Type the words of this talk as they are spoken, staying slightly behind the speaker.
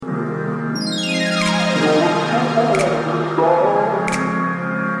Hey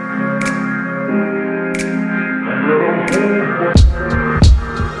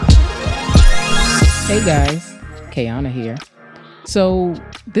guys, Kayana here. So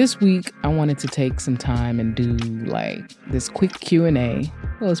this week I wanted to take some time and do like this quick Q&A.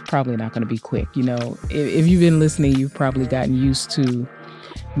 Well, it's probably not going to be quick. You know, if you've been listening, you've probably gotten used to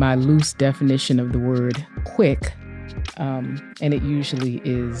my loose definition of the word quick. And it usually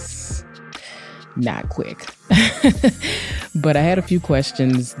is not quick. But I had a few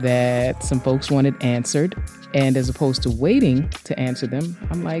questions that some folks wanted answered. And as opposed to waiting to answer them,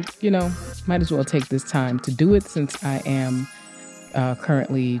 I'm like, might as well take this time to do it since I am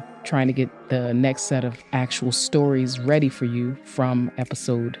currently trying to get the next set of actual stories ready for you from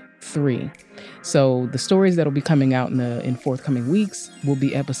episode 3. So the stories that will be coming out in forthcoming weeks will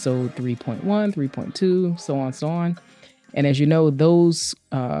be episode 3.1, 3.2, so on. And as you know, those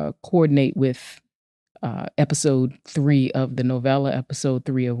coordinate with episode 3 of the novella, episode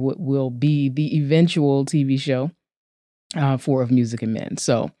 3 of what will be the eventual TV show for Of Music and Men.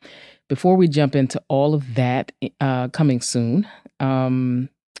 So before we jump into all of that coming soon, I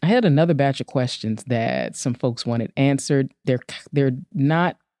had another batch of questions that some folks wanted answered. They're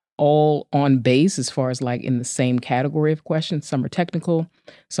not all on base as far as like in the same category of questions. Some are technical,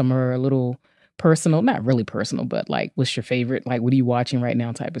 some are a little personal, not really personal, but like, what's your favorite? Like, what are you watching right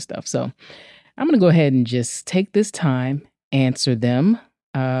now type of stuff. So I'm going to go ahead and just take this time, answer them,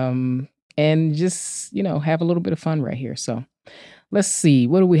 and just, have a little bit of fun right here. So let's see.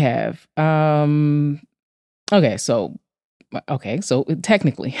 What do we have? Okay, so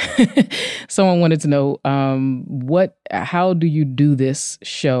technically, someone wanted to know how do you do this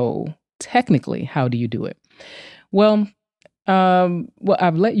show? Technically, how do you do it? Well,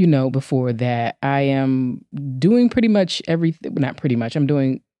 I've let you know before that I am doing pretty much everything. Not pretty much. I'm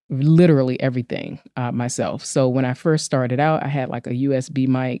doing literally everything myself. So when I first started out, I had like a USB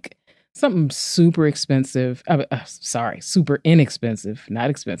mic, something super expensive. Super inexpensive, not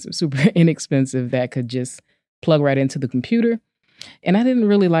expensive, super inexpensive that could just plug right into the computer. And I didn't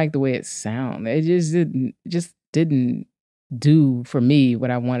really like the way it sounded. It just didn't do for me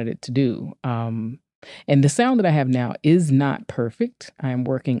what I wanted it to do. And the sound that I have now is not perfect. I am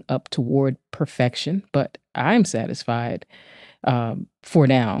working up toward perfection, but I'm satisfied for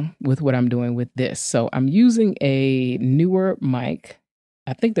now with what I'm doing with this. So I'm using a newer mic.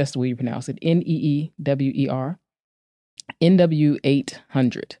 I think that's the way you pronounce it. NEEWER.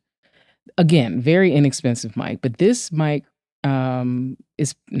 NW800. Again, very inexpensive mic, but this mic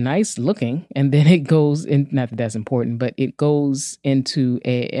is nice looking. And then it goes in, not that that's important, but it goes into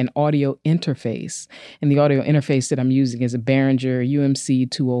an audio interface. And the audio interface that I'm using is a Behringer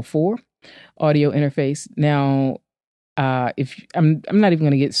UMC 204 audio interface. Now, if I'm not even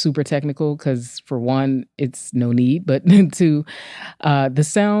going to get super technical because for one, it's no need, but two, the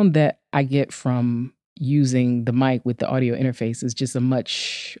sound that I get from using the mic with the audio interface is just a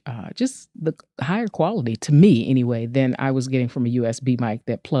much, just the higher quality to me anyway, than I was getting from a USB mic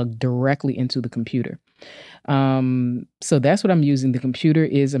that plugged directly into the computer. So that's what I'm using. The computer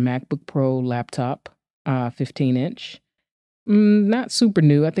is a MacBook Pro laptop, 15-inch. Not super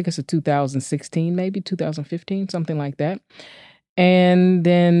new. I think it's a 2016, maybe 2015, something like that. And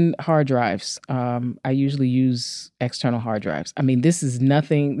then hard drives. I usually use external hard drives. I mean, this is not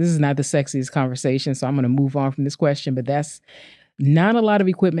the sexiest conversation, so I'm going to move on from this question, but that's not a lot of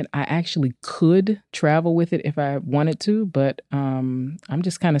equipment. I actually could travel with it if I wanted to, but I'm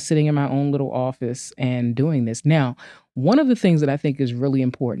just kind of sitting in my own little office and doing this. Now, one of the things that I think is really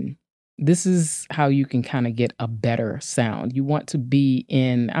important, this is how you can kind of get a better sound. You want to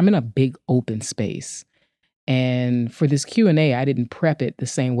I'm in a big open space. And for this Q&A, I didn't prep it the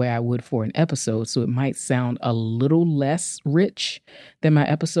same way I would for an episode. So it might sound a little less rich than my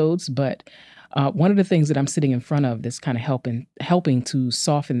episodes. But one of the things that I'm sitting in front of that's kind of helping to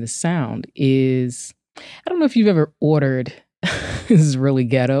soften the sound is, I don't know if you've ever ordered, this is really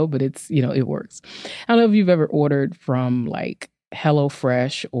ghetto, but it's, it works. I don't know if you've ever ordered from like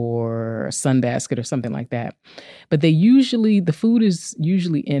HelloFresh or Sunbasket or something like that. But the food is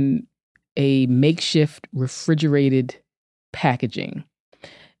usually in a makeshift refrigerated packaging.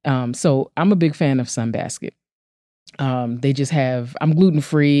 So I'm a big fan of Sunbasket. I'm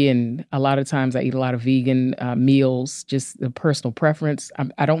gluten-free, and a lot of times I eat a lot of vegan meals, just a personal preference.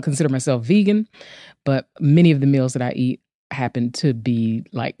 I don't consider myself vegan, but many of the meals that I eat happen to be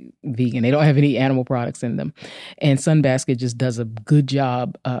like vegan. They don't have any animal products in them. And Sunbasket just does a good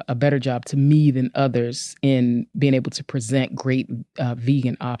job, a better job to me than others in being able to present great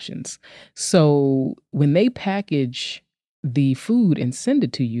vegan options. So when they package the food and send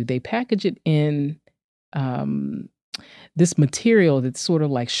it to you, they package it in um, this material that's sort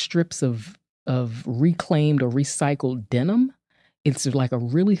of like strips of reclaimed or recycled denim. It's like a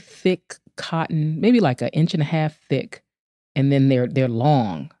really thick cotton, maybe like an inch and a half thick, and then they're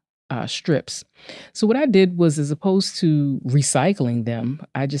long strips. So what I did was, as opposed to recycling them,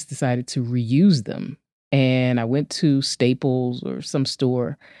 I just decided to reuse them. And I went to Staples or some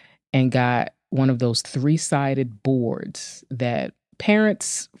store and got one of those three-sided boards that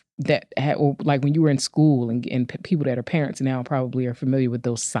parents that had, or like when you were in school, and people that are parents now probably are familiar with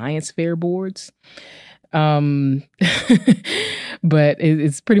those science fair boards. Um, but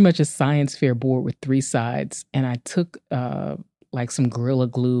it's pretty much a science fair board with three sides. And I took like some Gorilla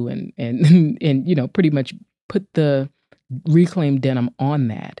Glue and and pretty much put the reclaimed denim on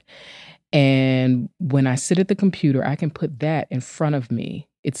that. And when I sit at the computer, I can put that in front of me.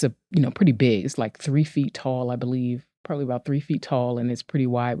 It's a pretty big. It's like 3 feet tall, I believe, probably about 3 feet tall, and it's pretty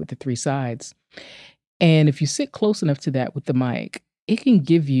wide with the three sides. And if you sit close enough to that with the mic, it can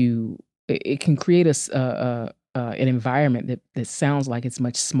create an environment that sounds like it's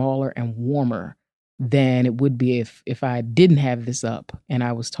much smaller and warmer than it would be if I didn't have this up and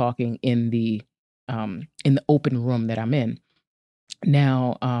I was talking in the open room that I'm in.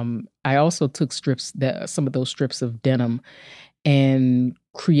 Now, I also took some of those strips of denim and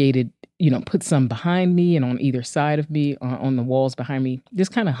created, put some behind me and on either side of me, on the walls behind me,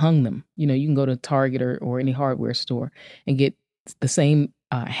 just kind of hung them. You can go to Target or any hardware store and get the same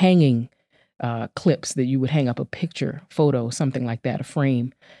hanging clips that you would hang up a picture, photo, something like that, a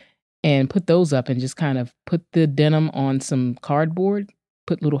frame, and put those up and just kind of put the denim on some cardboard,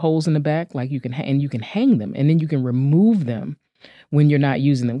 put little holes in the back, like you can hang them, and then you can remove them when you're not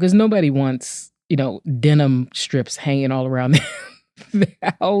using them, because nobody wants, denim strips hanging all around the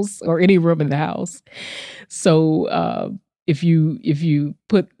house or any room in the house. So if you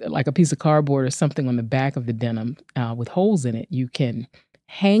put like a piece of cardboard or something on the back of the denim with holes in it, you can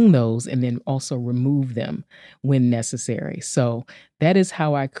hang those and then also remove them when necessary. So that is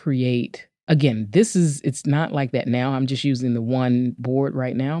how I create. Again, it's not like that now. I'm just using the one board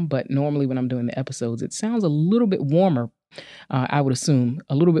right now, but normally when I'm doing the episodes, it sounds a little bit warmer. I would assume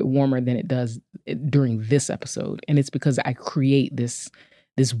a little bit warmer than it does during this episode. And it's because I create this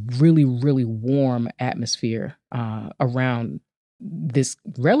really, really warm atmosphere around this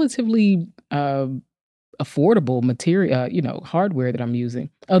relatively affordable material, hardware that I'm using.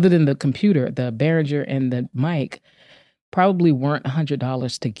 Other than the computer, the Behringer and the mic probably weren't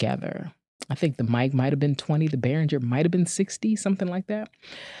 $100 together. I think the mic might have been $20, the Behringer might have been $60, something like that.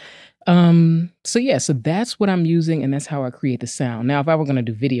 So that's what I'm using, and that's how I create the sound. Now, if I were going to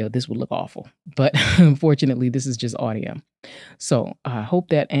do video, this would look awful, but unfortunately, this is just audio. So I hope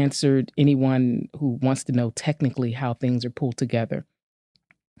that answered anyone who wants to know technically how things are pulled together.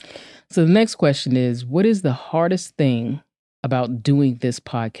 So the next question is, what is the hardest thing about doing this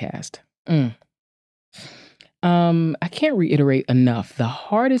podcast? I can't reiterate enough. The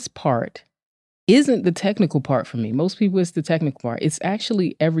hardest part isn't the technical part for me. Most people, it's the technical part. It's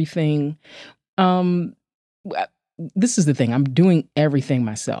actually everything. This is the thing. I'm doing everything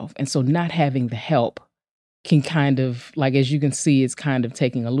myself. And so not having the help can kind of, like, as you can see, it's kind of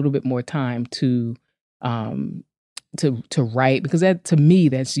taking a little bit more time to write, because that, to me,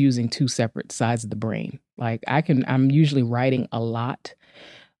 that's using two separate sides of the brain. Like I'm usually writing a lot,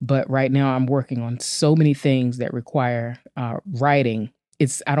 but right now I'm working on so many things that require writing.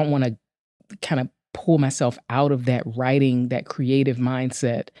 I don't want to kind of pull myself out of that writing, that creative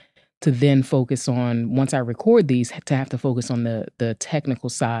mindset, to then focus on, once I record these, to have to focus on the technical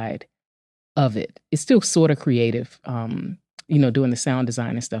side of it. It's still sort of creative, doing the sound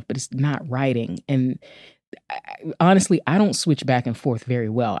design and stuff, but it's not writing. And honestly, I don't switch back and forth very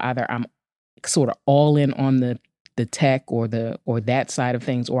well. Either I'm sort of all in on the tech or that side of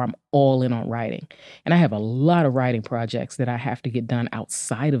things, or I'm all in on writing. And I have a lot of writing projects that I have to get done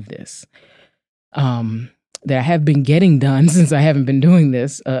outside of this, that I have been getting done since I haven't been doing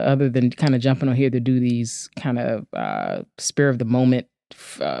this, other than kind of jumping on here to do these kind of spur of the moment,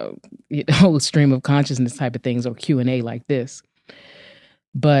 stream of consciousness type of things, or Q&A like this.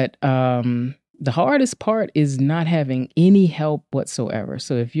 But the hardest part is not having any help whatsoever.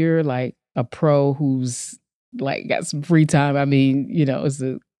 So if you're like a pro who's like got some free time, I mean, it's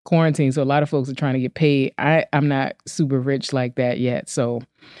a quarantine, so a lot of folks are trying to get paid. I'm not super rich like that yet. So,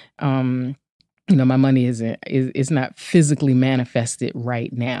 my money is not physically manifested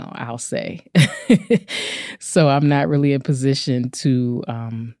right now, I'll say. So I'm not really in position to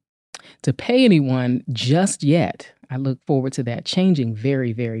pay anyone just yet. I look forward to that changing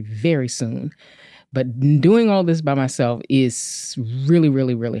very, very, very soon. But doing all this by myself is really,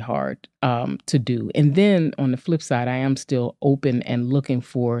 really, really hard to do. And then on the flip side, I am still open and looking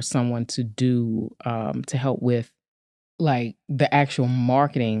for someone to do to help with like the actual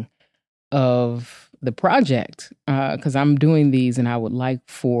marketing of the project, because I'm doing these and I would like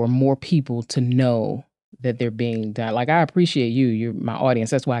for more people to know that they're being done. Like, I appreciate you. You're my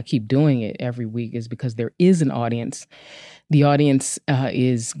audience. That's why I keep doing it every week, is because there is an audience. The audience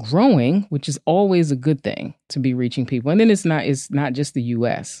is growing, which is always a good thing to be reaching people. And then it's not just the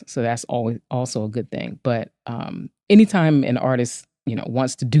US. So that's always also a good thing. But anytime an artist,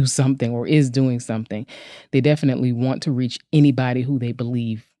 wants to do something or is doing something, they definitely want to reach anybody who they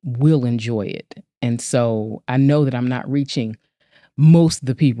believe will enjoy it. And so I know that I'm not reaching most of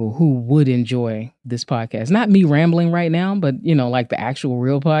the people who would enjoy this podcast. Not me rambling right now, but like the actual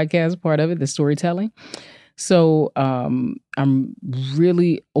real podcast part of it, the storytelling. So I'm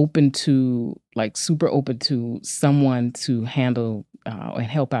really open to, like, super open to someone to handle and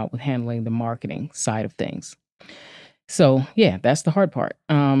help out with handling the marketing side of things. So yeah, that's the hard part.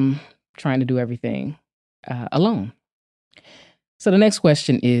 Trying to do everything alone. So the next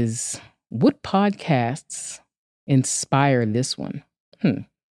question is, what podcasts inspire this one?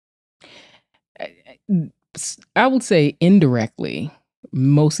 I would say indirectly,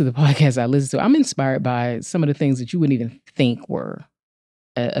 most of the podcasts I listen to, I'm inspired by some of the things that you wouldn't even think were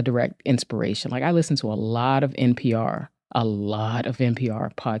a direct inspiration. Like, I listen to a lot of NPR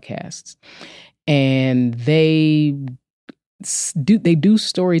podcasts, and they do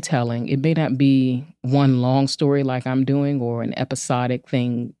storytelling. It may not be one long story like I'm doing, or an episodic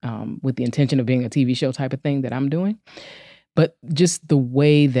thing with the intention of being a TV show type of thing that I'm doing. But just the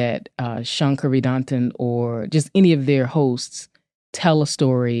way that Shankar Vedantam or just any of their hosts tell a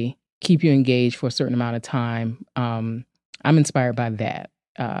story, keep you engaged for a certain amount of time. I'm inspired by that.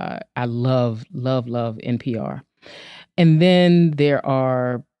 I love NPR. And then there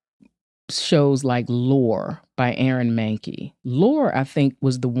are shows like Lore by Aaron Mahnke. Lore, I think,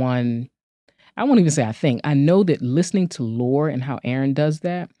 was the one, I won't even say I think, I know that listening to Lore and how Aaron does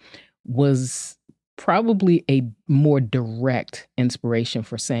that was probably a more direct inspiration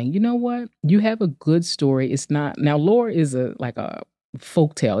for saying, you know what, you have a good story. It's not, now Lore is like a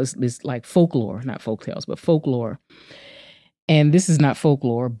folktale. It's like folklore, not folktales, but folklore. And this is not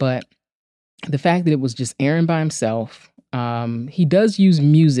folklore, but the fact that it was just Aaron by himself. He does use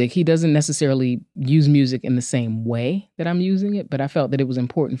music. He doesn't necessarily use music in the same way that I'm using it, but I felt that it was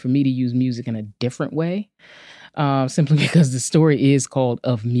important for me to use music in a different way. Simply because the story is called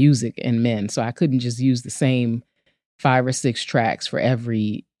Of Music and Men. So I couldn't just use the same 5 or 6 tracks for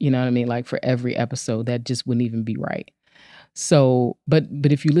every, like for every episode. That just wouldn't even be right. So, but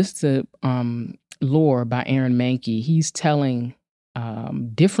if you listen to Lore by Aaron Mahnke, he's telling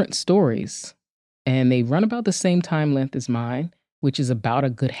different stories, and they run about the same time length as mine, which is about a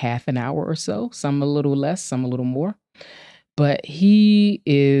good half an hour or so. Some a little less, some a little more. But he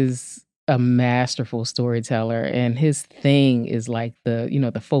is a masterful storyteller, and his thing is like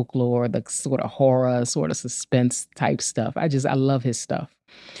the folklore, the sort of horror, sort of suspense type stuff. I love his stuff.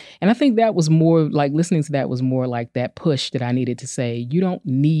 And I think that was more like, listening to that was more like that push that I needed to say, you don't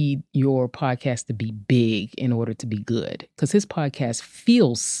need your podcast to be big in order to be good, because his podcast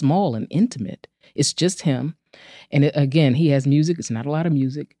feels small and intimate. It's just him. And again, he has music. It's not a lot of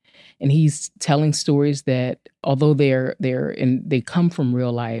music. And he's telling stories that, although they come from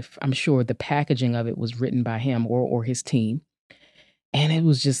real life, I'm sure the packaging of it was written by him or his team. And it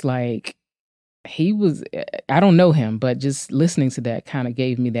was just like, I don't know him, but just listening to that kind of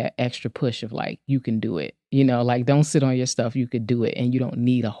gave me that extra push of like, you can do it. Like, don't sit on your stuff. You could do it. And you don't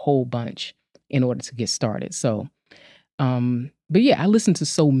need a whole bunch in order to get started. So, but yeah, I listen to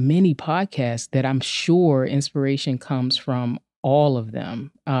so many podcasts that I'm sure inspiration comes from all of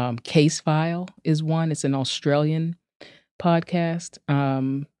them. Case File is one. It's an Australian podcast.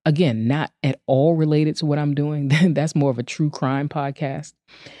 Again, not at all related to what I'm doing. That's more of a true crime podcast.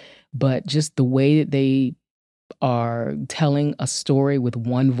 But just the way that they are telling a story with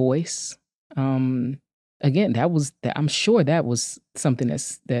one voice. Again, I'm sure that was something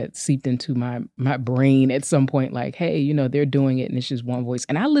that seeped into my brain at some point. Like, hey, they're doing it and it's just one voice.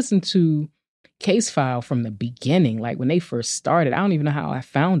 And I listened to Case File from the beginning, like when they first started. I don't even know how I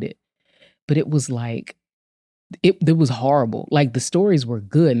found it, but it was like, it was horrible. Like, the stories were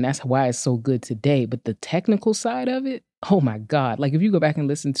good, and that's why it's so good today. But the technical side of it, oh my God. Like, if you go back and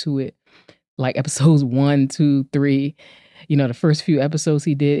listen to it, like episodes 1, 2, 3, the first few episodes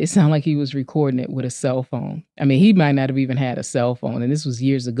he did, it sounded like he was recording it with a cell phone. I mean, he might not have even had a cell phone, and this was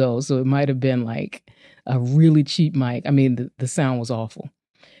years ago. So it might have been like a really cheap mic. I mean, the sound was awful.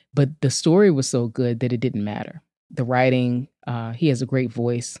 but the story was so good that it didn't matter. The writing, he has a great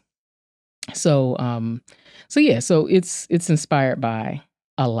voice. So so it's inspired by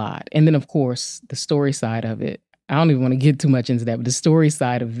a lot. And then of course the story side of it. I don't even want to get too much into that, but the story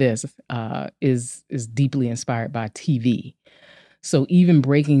side of this is deeply inspired by TV. So even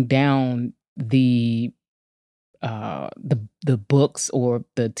breaking down the books or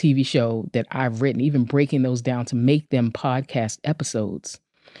the TV show that I've written, even breaking those down to make them podcast episodes,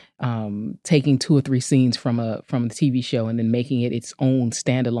 taking 2 or 3 scenes from the TV show and then making it its own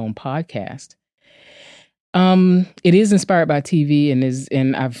standalone podcast. It is inspired by TV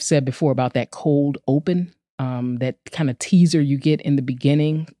and I've said before about that cold open, that kind of teaser you get in the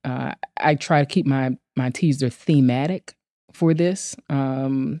beginning. I try to keep my teaser thematic for this.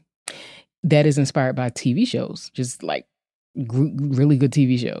 That is inspired by TV shows, just like really good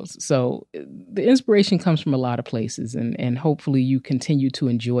TV shows. So the inspiration comes from a lot of places, and hopefully you continue to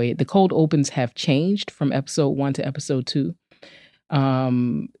enjoy it. The cold opens have changed from episode 1 to episode 2.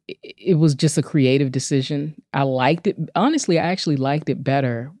 It was just a creative decision. I liked it. Honestly, I actually liked it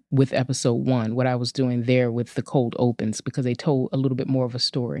better with episode 1, what I was doing there with the cold opens, because they told a little bit more of a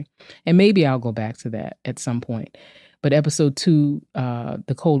story. And maybe I'll go back to that at some point. But episode 2,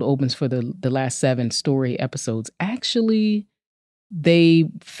 the cold opens for the last 7 story episodes, actually, they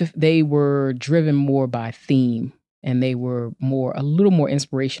were driven more by theme, and they were a little more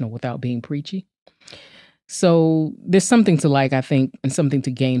inspirational without being preachy. So there's something to like, I think, and something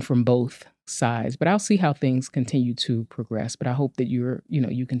to gain from both sides. But I'll see how things continue to progress. But I hope that you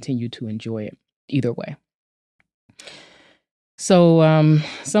continue to enjoy it either way. So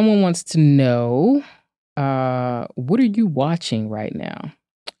someone wants to know, what are you watching right now?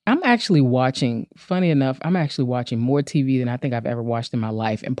 Funny enough, I'm actually watching more TV than I think I've ever watched in my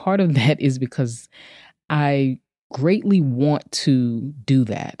life. And part of that is because I greatly want to do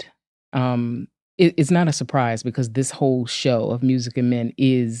that. It's not a surprise because this whole show of Music and Men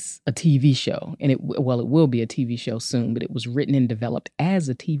is a TV show. And it will be a TV show soon, but it was written and developed as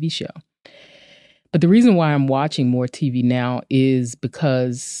a TV show. But the reason why I'm watching more TV now is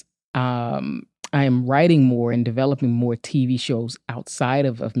because I am writing more and developing more TV shows outside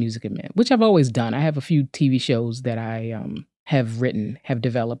of Music and Men, which I've always done. I have a few TV shows that I have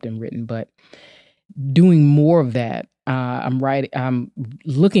developed and written, but doing more of that, I'm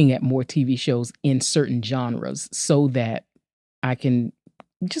looking at more TV shows in certain genres so that I can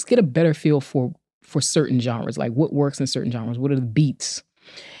just get a better feel for certain genres, like what works in certain genres, what are the beats.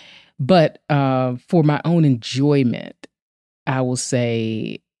 But for my own enjoyment, I will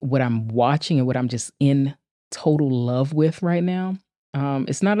say what I'm watching and what I'm just in total love with right now.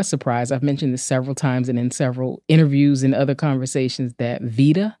 It's not a surprise. I've mentioned this several times and in several interviews and other conversations that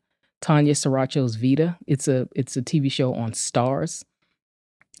Vida, Tanya Saracho's Vida, it's a TV show on Starz.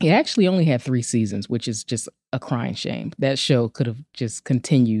 It actually only had 3 seasons, which is just a crying shame. That show could have just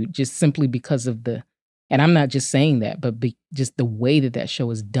continued just simply because of and I'm not just saying that, but just the way that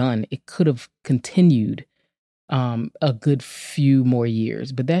show is done, it could have continued a good few more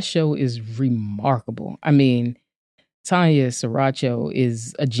years. But that show is remarkable. I mean, Tanya Saracho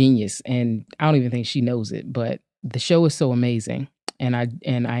is a genius, and I don't even think she knows it. But the show is so amazing, and I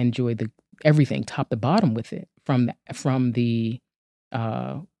enjoy everything top to bottom with it, from the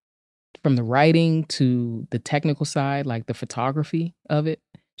writing to the technical side, like the photography of it.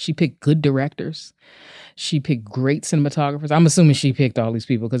 She picked good directors. She picked great cinematographers. I'm assuming she picked all these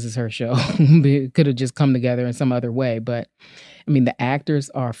people because it's her show. It could have just come together in some other way. But, I mean, the actors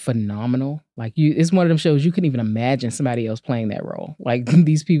are phenomenal. Like, it's one of them shows you couldn't even imagine somebody else playing that role. Like,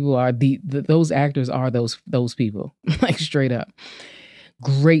 these people are those actors are those people. Like, straight up.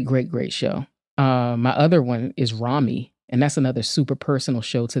 Great, great, great show. My other one is Rami. And that's another super personal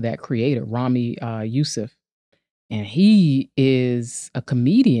show to that creator, Rami Youssef. And he is a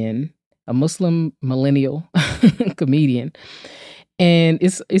comedian, a Muslim millennial comedian. And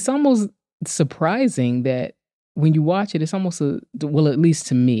it's almost surprising that when you watch it, it's almost at least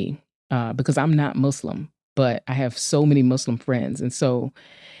to me, because I'm not Muslim, but I have so many Muslim friends. And so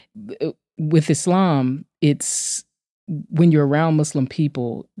with Islam, it's when you're around Muslim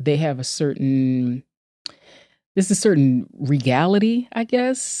people, they have there's a certain regality, I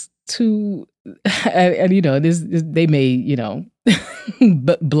guess, to, and they may,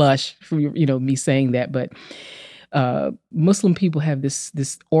 blush for, me saying that, but Muslim people have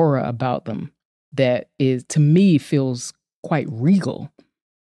this aura about them that is, to me, feels quite regal.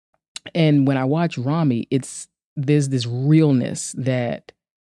 And when I watch Rami, there's this realness that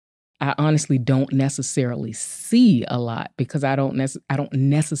I honestly don't necessarily see a lot because I don't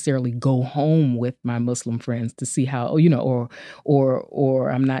necessarily go home with my Muslim friends to see how, or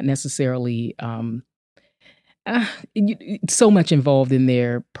I'm not necessarily so much involved in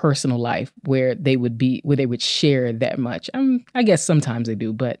their personal life where they would share that much. I guess sometimes they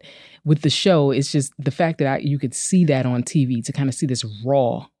do, but with the show, it's just the fact that you could see that on TV, to kind of see this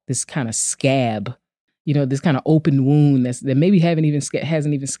raw, this kind of scab, this kind of open wound that maybe hasn't even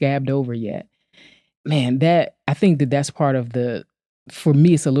scabbed over yet. Man, that I think that's part of for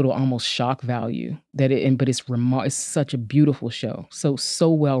me, it's a little almost shock value but it's such a beautiful show. So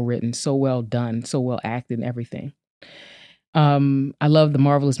well written, so well done, so well acted and everything. I love The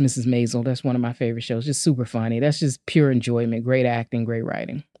Marvelous Mrs. Maisel. That's one of my favorite shows. Just super funny. That's just pure enjoyment, great acting, great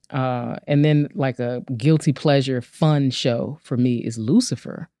writing. And then like a guilty pleasure fun show for me is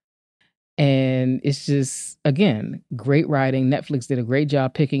Lucifer. And it's just, again, great writing. Netflix did a great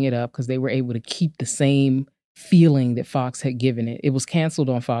job picking it up because they were able to keep the same feeling that Fox had given it. It was canceled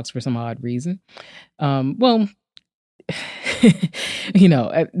on Fox for some odd reason. Well,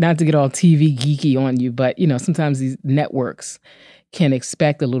 not to get all TV geeky on you, but, sometimes these networks can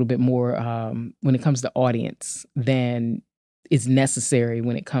expect a little bit more when it comes to audience than is necessary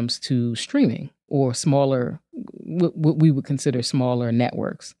when it comes to streaming or smaller, what we would consider smaller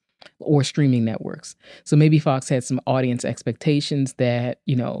networks or streaming networks. So maybe Fox had some audience expectations that,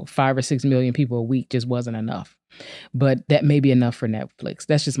 5 or 6 million people a week just wasn't enough. But that may be enough for Netflix.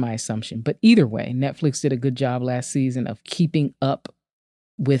 That's just my assumption. But either way, Netflix did a good job last season of keeping up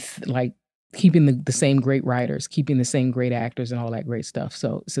with keeping the same great writers, keeping the same great actors and all that great stuff.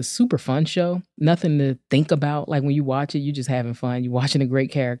 So it's a super fun show. Nothing to think about. Like when you watch it, you're just having fun. You're watching a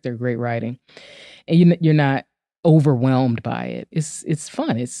great character, great writing. And you're not overwhelmed by it. It's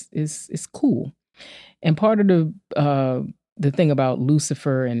fun. It's cool. And part of the thing about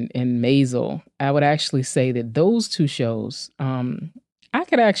Lucifer and Maisel, I would actually say that those two shows, I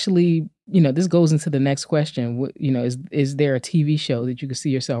could actually, this goes into the next question. Is there a TV show that you could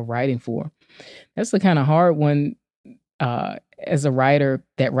see yourself writing for? That's the kind of hard one as a writer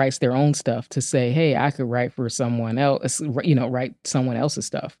that writes their own stuff to say, hey, I could write for someone else, write someone else's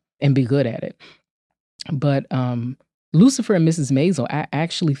stuff and be good at it. But Lucifer and Mrs. Maisel, I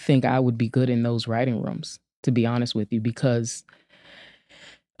actually think I would be good in those writing rooms, to be honest with you, because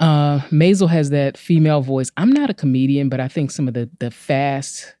Maisel has that female voice. I'm not a comedian, but I think some of the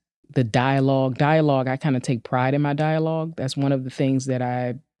dialogue, I kind of take pride in my dialogue. That's one of the things that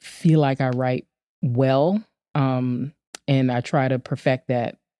I feel like I write well. And I try to perfect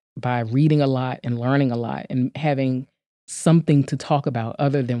that by reading a lot and learning a lot and having something to talk about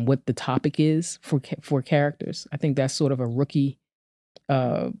other than what the topic is for characters. I think that's sort of a rookie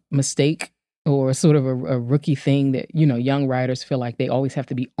mistake, or sort of a rookie thing that, young writers feel like they always have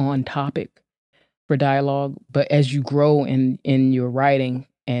to be on topic for dialogue. But as you grow in your writing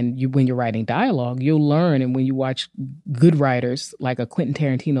and when you're writing dialogue, you'll learn. And when you watch good writers like a Quentin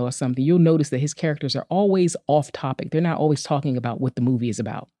Tarantino or something, you'll notice that his characters are always off topic. They're not always talking about what the movie is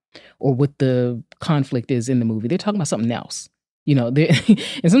about or what the conflict is in the movie. They're talking about something else. And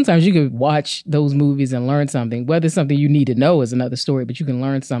sometimes you could watch those movies and learn something. Whether it's something you need to know is another story, but you can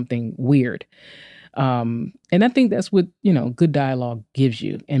learn something weird. And I think that's what, good dialogue gives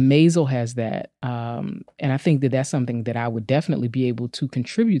you. And Maisel has that. And I think that that's something that I would definitely be able to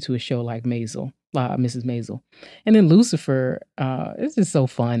contribute to a show like Mrs. Maisel. And then Lucifer, it's just so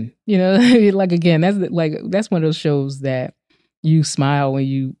fun. Like, again, that's one of those shows that you smile when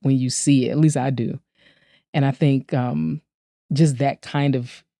you see it. At least I do. And I think just that kind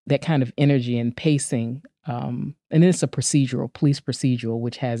of energy and pacing. And it's a police procedural,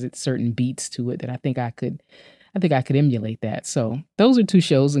 which has its certain beats to it that I think I could emulate that. So those are two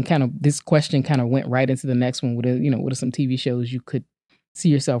shows, and kind of this question kind of went right into the next one. What are some TV shows you could see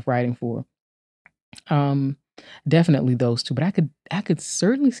yourself writing for? Definitely those two, but I could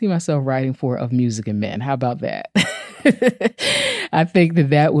certainly see myself writing for Of Music and Men. How about that? I think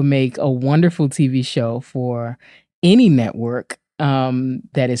that would make a wonderful TV show for any network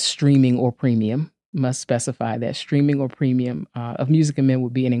that is streaming or premium. Must specify that streaming or premium. Of Music and Men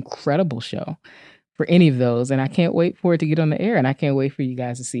would be an incredible show for any of those. And I can't wait for it to get on the air, and I can't wait for you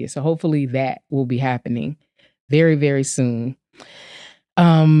guys to see it. So hopefully that will be happening very, very soon.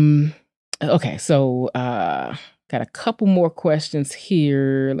 Okay, so got a couple more questions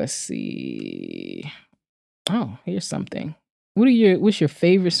here. Let's see. Oh, here's something. What's your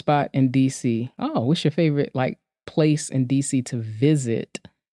favorite spot in DC? Oh, what's your favorite place in DC to visit?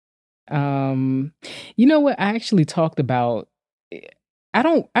 You know what? I actually talked about I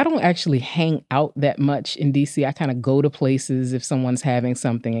don't actually hang out that much in DC. I kind of go to places if someone's having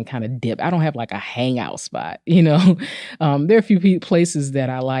something and kind of dip. I don't have like a hangout spot, you know. There are a few places that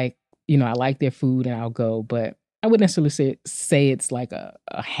I like, you know, I like their food and I'll go, but I wouldn't necessarily say it's like a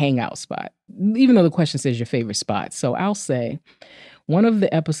hangout spot, even though the question says your favorite spot. So I'll say one of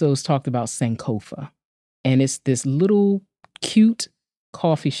the episodes talked about Sankofa, and it's this little cute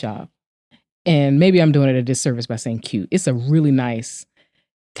coffee shop. And maybe I'm doing it a disservice by saying cute. It's a really nice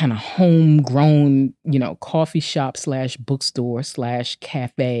kind of homegrown, you know, coffee shop slash bookstore slash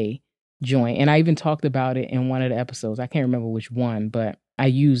cafe joint. And I even talked about it in one of the episodes. I can't remember which one, but I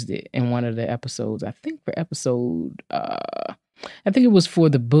used it in one of the episodes. I think for episode, I think it was for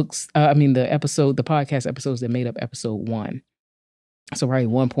the books. The podcast episodes that made up episode 1. So probably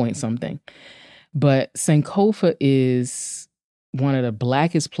 1 point something. But Sankofa is one of the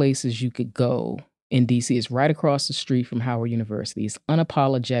blackest places you could go in DC. It's right across the street from Howard University. It's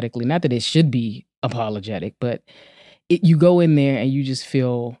unapologetically, not that it should be apologetic, but you go in there and you just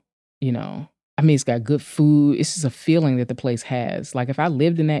feel, you know, I mean, it's got good food. It's just a feeling that the place has. Like if I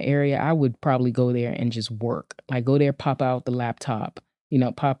lived in that area, I would probably go there and just work. Like go there, pop out the laptop, you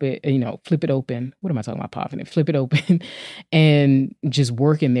know, pop it, you know, flip it open. What am I talking about? Popping it, flip it open and just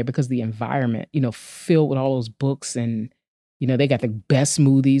work in there because the environment, you know, filled with all those books and, you know, they got the best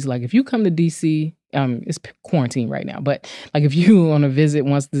smoothies. Like if you come to DC, it's quarantine right now, but like if you want to visit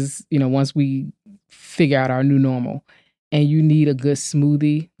once we figure out our new normal and you need a good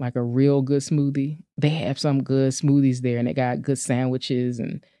smoothie, like a real good smoothie, they have some good smoothies there and they got good sandwiches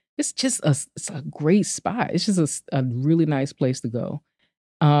and it's just it's a great spot. It's just a really nice place to go.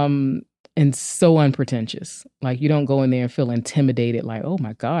 And so unpretentious. Like you don't go in there and feel intimidated like, oh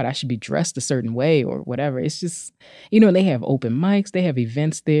my God, I should be dressed a certain way or whatever. It's just, you know, they have open mics, they have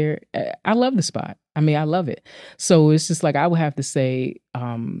events there. I love the spot. I mean, I love it. So it's just like, I would have to say,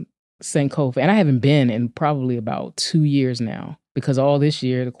 Sankofa, and I haven't been in probably about 2 years now because all this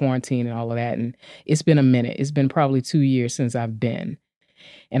year, the quarantine and all of that. And it's been a minute. It's been probably 2 years since I've been.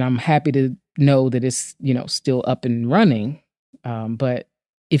 And I'm happy to know that it's, you know, still up and running. But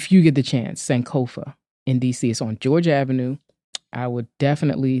if you get the chance, Sankofa in DC, it's on George Avenue. I would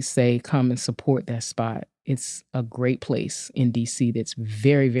definitely say come and support that spot. It's a great place in DC that's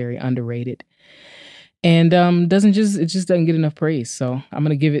very, very underrated. And it just doesn't get enough praise. So I'm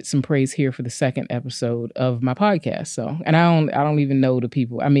gonna give it some praise here for the second episode of my podcast. So, and I don't even know the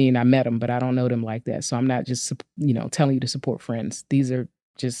people. I mean, I met them, but I don't know them like that. So I'm not just, you know, telling you to support friends. These are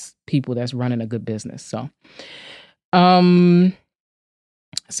just people that's running a good business.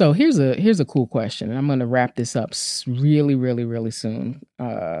 So here's a cool question, and I'm going to wrap this up really, really, really soon,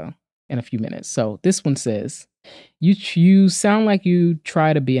 in a few minutes. So this one says, you sound like you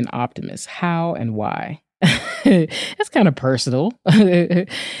try to be an optimist. How and why? That's kind of personal. Well,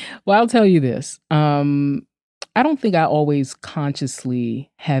 I'll tell you this. I don't think I always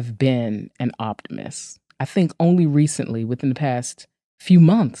consciously have been an optimist. I think only recently, within the past few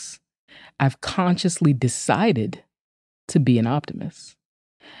months, I've consciously decided to be an optimist.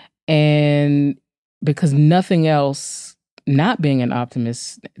 And because nothing else, not being an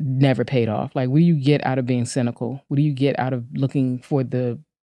optimist never paid off. Like, what do you get out of being cynical? What do you get out of looking for the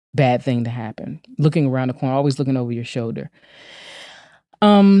bad thing to happen? Looking around the corner, always looking over your shoulder.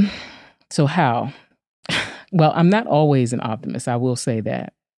 So how? Well, I'm not always an optimist. I will say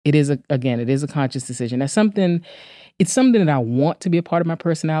that. It is a conscious decision. It's something that I want to be a part of my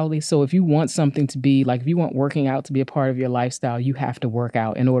personality. So if you want something to be like, if you want working out to be a part of your lifestyle, you have to work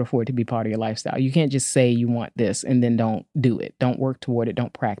out in order for it to be part of your lifestyle. You can't just say you want this and then don't do it. Don't work toward it.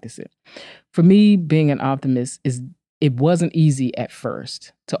 Don't practice it. For me, being an optimist it wasn't easy at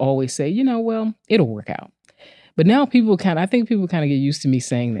first to always say, well, it'll work out. But now I think people kind of get used to me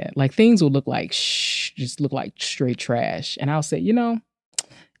saying that. Like things will look like just look like straight trash. And I'll say,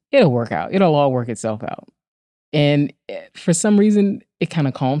 it'll work out. It'll all work itself out. And for some reason, it kind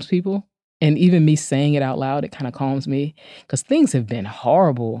of calms people. And even me saying it out loud, it kind of calms me because things have been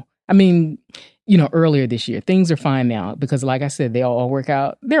horrible. I mean, earlier this year, things are fine now because like I said, they all work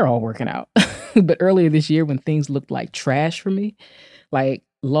out. They're all working out. But earlier this year when things looked like trash for me, like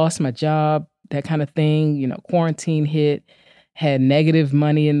lost my job, that kind of thing, quarantine hit, had negative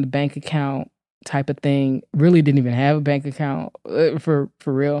money in the bank account type of thing, really didn't even have a bank account for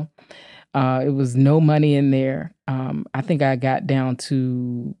real. It was no money in there. I think I got down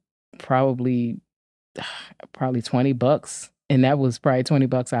to probably $20. And that was probably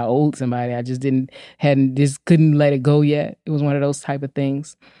 $20 I owed somebody. I just couldn't let it go yet. It was one of those type of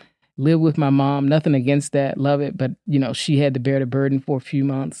things. Live with my mom, nothing against that, love it. But, she had to bear the burden for a few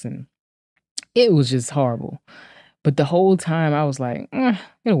months and it was just horrible. But the whole time I was like,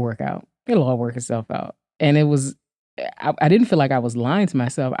 it'll work out. It'll all work itself out. And I didn't feel like I was lying to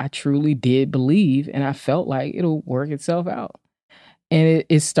myself. I truly did believe, and I felt like it'll work itself out. And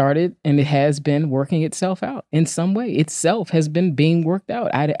it started, and it has been working itself out in some way. Itself has been being worked out.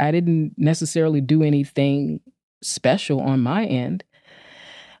 I didn't necessarily do anything special on my end.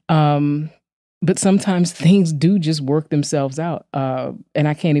 But sometimes things do just work themselves out, and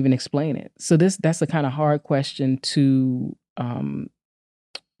I can't even explain it. So that's a kind of hard question to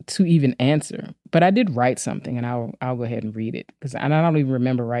even answer. But I did write something, and I'll go ahead and read it, because I don't even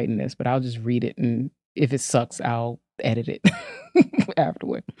remember writing this, but I'll just read it, and if it sucks, I'll edit it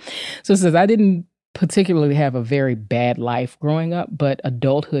afterward. So it says, I didn't particularly have a very bad life growing up, but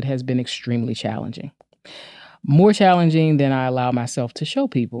adulthood has been extremely challenging. More challenging than I allow myself to show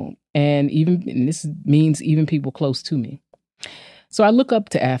people. And this means even people close to me. So I look up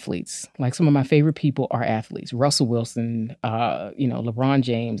to athletes. Like, some of my favorite people are athletes. Russell Wilson, LeBron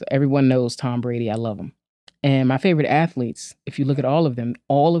James. Everyone knows Tom Brady. I love him. And my favorite athletes, if you look at all of them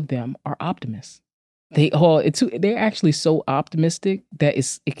are optimists. They're actually so optimistic that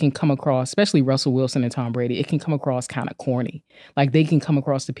it can come across, especially Russell Wilson and Tom Brady, it can come across kind of corny. Like, they can come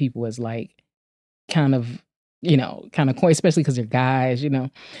across to people as like kind of corny, especially because they're guys,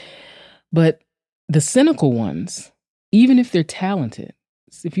 But the cynical ones, even if they're talented,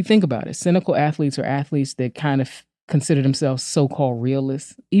 if you think about it, cynical athletes are athletes that kind of consider themselves so-called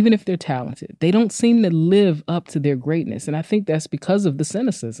realists. Even if they're talented, they don't seem to live up to their greatness. And I think that's because of the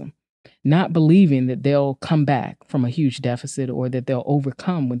cynicism. Not believing that they'll come back from a huge deficit, or that they'll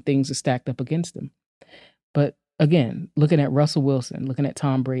overcome when things are stacked up against them. But again, looking at Russell Wilson, looking at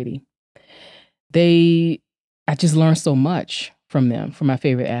Tom Brady, I just learned so much from them, from my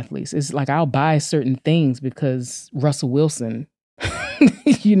favorite athletes. It's like I'll buy certain things because Russell Wilson,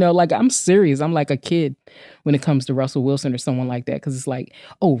 like, I'm serious. I'm like a kid when it comes to Russell Wilson or someone like that, because it's like,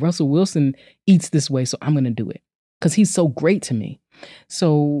 oh, Russell Wilson eats this way, so I'm going to do it because he's so great to me.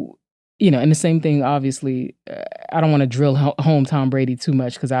 So, and the same thing, obviously, I don't want to drill home Tom Brady too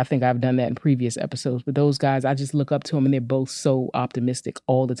much, because I think I've done that in previous episodes. But those guys, I just look up to them, and they're both so optimistic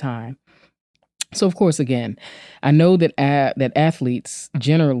all the time. So, of course, again, I know that athletes,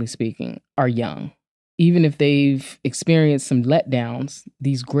 generally speaking, are young. Even if they've experienced some letdowns,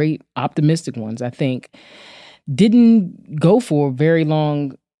 these great optimistic ones, I think, didn't go for very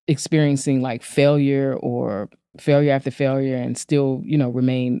long experiencing like failure after failure, and still,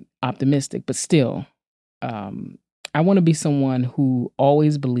 remain optimistic. But still, I want to be someone who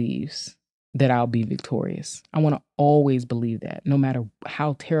always believes that I'll be victorious. I want to always believe that, no matter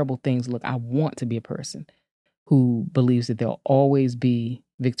how terrible things look. I want to be a person who believes that they'll always be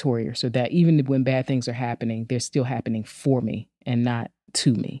victorious, so that even when bad things are happening, they're still happening for me and not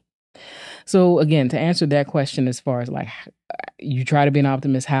to me. So again, to answer that question, as far as like, you try to be an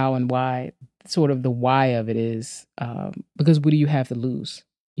optimist, how and why, sort of the why of it is, because what do you have to lose,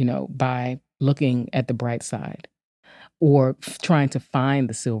 by looking at the bright side, or trying to find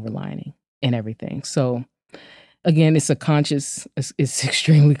the silver lining in everything. So again, it's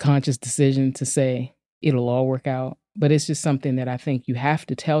extremely conscious decision to say it'll all work out, but it's just something that I think you have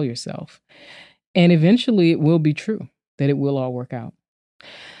to tell yourself. And eventually it will be true that it will all work out.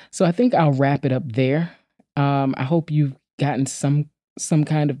 So I think I'll wrap it up there. I hope you've gotten some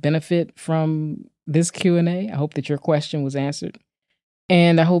kind of benefit from this Q&A. I hope that your question was answered.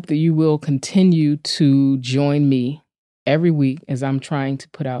 And I hope that you will continue to join me every week, as I'm trying to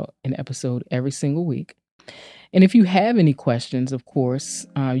put out an episode every single week. And if you have any questions, of course,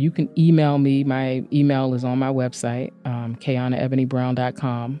 you can email me. My email is on my website,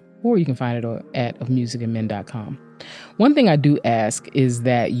 KayanaEbonyBrown.com, or you can find it at ofmusicandmen.com. One thing I do ask is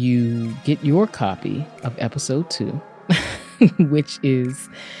that you get your copy of episode 2, which is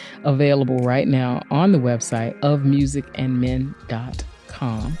available right now on the website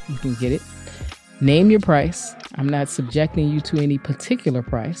ofmusicandmen.com. You can get it. Name your price. I'm not subjecting you to any particular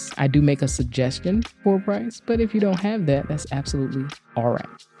price. I do make a suggestion for a price, but if you don't have that, that's absolutely all right.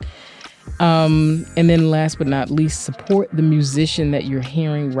 And then last but not least, support the musician that you're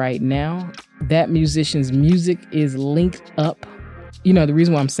hearing right now. That musician's music is linked up. The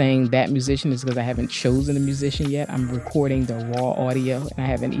reason why I'm saying that musician is because I haven't chosen a musician yet. I'm recording the raw audio, and I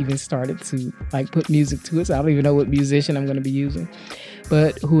haven't even started to put music to it. So I don't even know what musician I'm going to be using.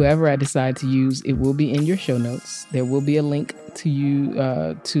 But whoever I decide to use, it will be in your show notes. There will be a link to you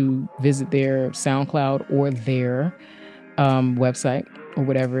to visit their SoundCloud or their website, or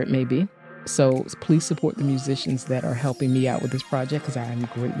whatever it may be. So please support the musicians that are helping me out with this project, because I am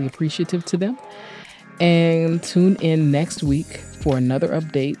greatly appreciative to them. And tune in next week for another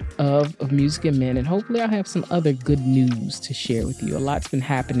update of Music and Men, and hopefully I'll have some other good news to share with you. A lot's been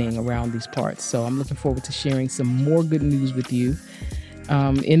happening around these parts, so I'm looking forward to sharing some more good news with you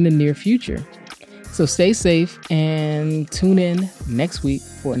in the near future. So stay safe and tune in next week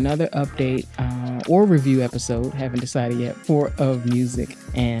for another update or review episode, haven't decided yet, of Music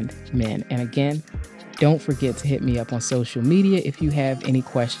and Men. And again, don't forget to hit me up on social media if you have any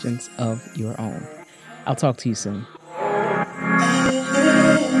questions of your own. I'll talk to you soon.